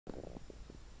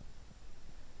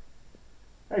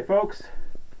Hey folks,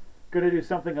 going to do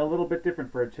something a little bit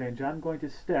different for a change. I'm going to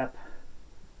step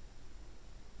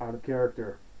out of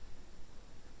character.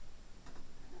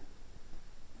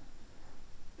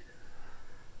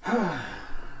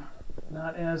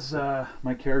 Not as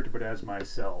my character, but as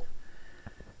myself.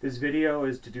 This video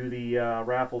is to do the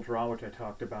raffle draw, which I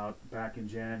talked about back in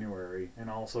January, and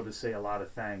also to say a lot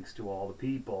of thanks to all the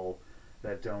people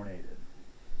that donated.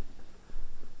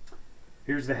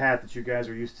 Here's the hat that you guys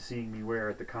are used to seeing me wear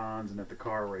at the cons and at the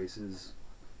car races.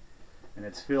 And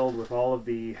it's filled with all of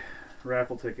the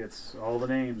raffle tickets, all the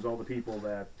names, all the people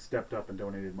that stepped up and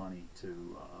donated money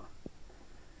to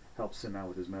help Sim out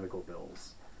with his medical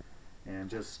bills. And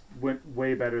just went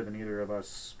way better than either of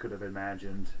us could have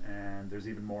imagined. And there's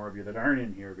even more of you that aren't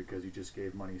in here because you just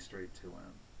gave money straight to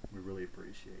him. We really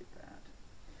appreciate that.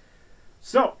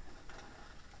 So,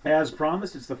 as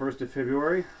promised, it's the 1st of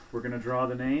February. We're going to draw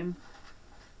the name.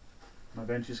 My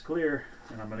bench is clear,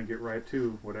 and I'm going to get right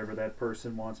to whatever that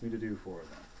person wants me to do for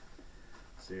them.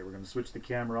 See, we're going to switch the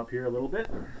camera up here a little bit.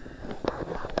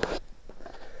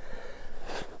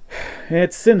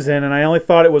 It's Simson, and I only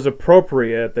thought it was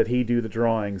appropriate that he do the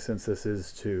drawing since this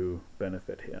is to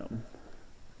benefit him.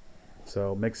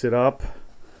 So mix it up.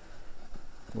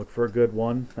 Look for a good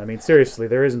one. I mean, seriously,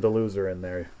 there isn't a loser in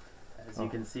there. As you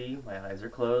can see, my eyes are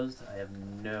closed. I have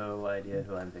no idea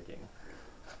who I'm picking.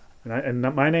 And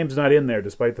my name's not in there,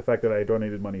 despite the fact that I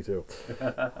donated money too.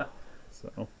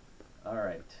 So. All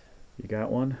right. You got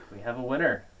one? We have a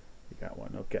winner. You got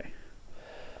one. Okay.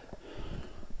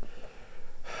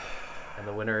 And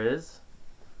the winner is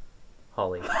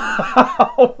Holly.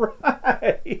 All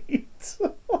right.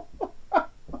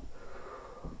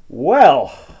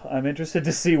 Well, I'm interested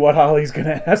to see what Holly's going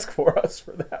to ask for us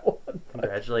for that one.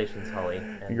 Congratulations, Holly.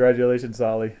 And congratulations,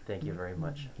 Holly. thank you very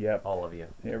much. Yep. All of you.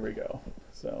 Here we go.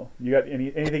 So, you got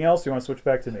anything else? You want to switch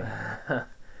back to me?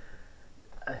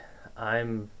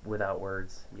 I'm without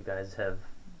words. You guys have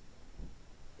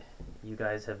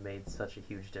made such a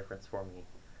huge difference for me.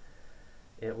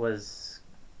 It was,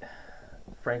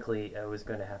 frankly, I was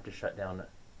going to have to shut down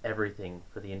everything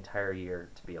for the entire year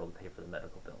to be able to pay for the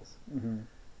medical bills. Mm-hmm.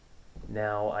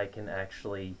 Now I can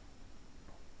actually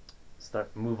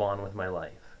move on with my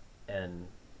life, and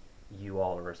you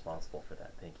all are responsible for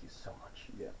that. Thank you so much.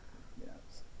 Yeah.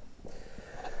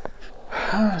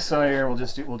 So here we'll do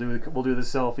the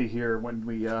selfie here when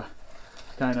we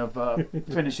kind of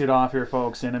finish it off here,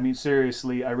 folks. And I mean,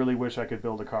 seriously, I really wish I could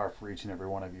build a car for each and every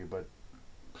one of you, but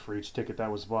for each ticket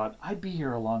that was bought, I'd be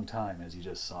here a long time, as you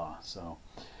just saw. So,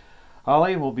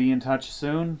 Holly, we'll be in touch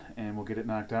soon, and we'll get it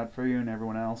knocked out for you. And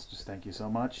everyone else, just thank you so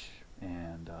much,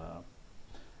 and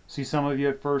see some of you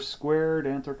at First Squared,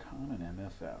 Anthrocon, and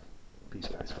MFF. Peace,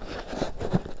 guys.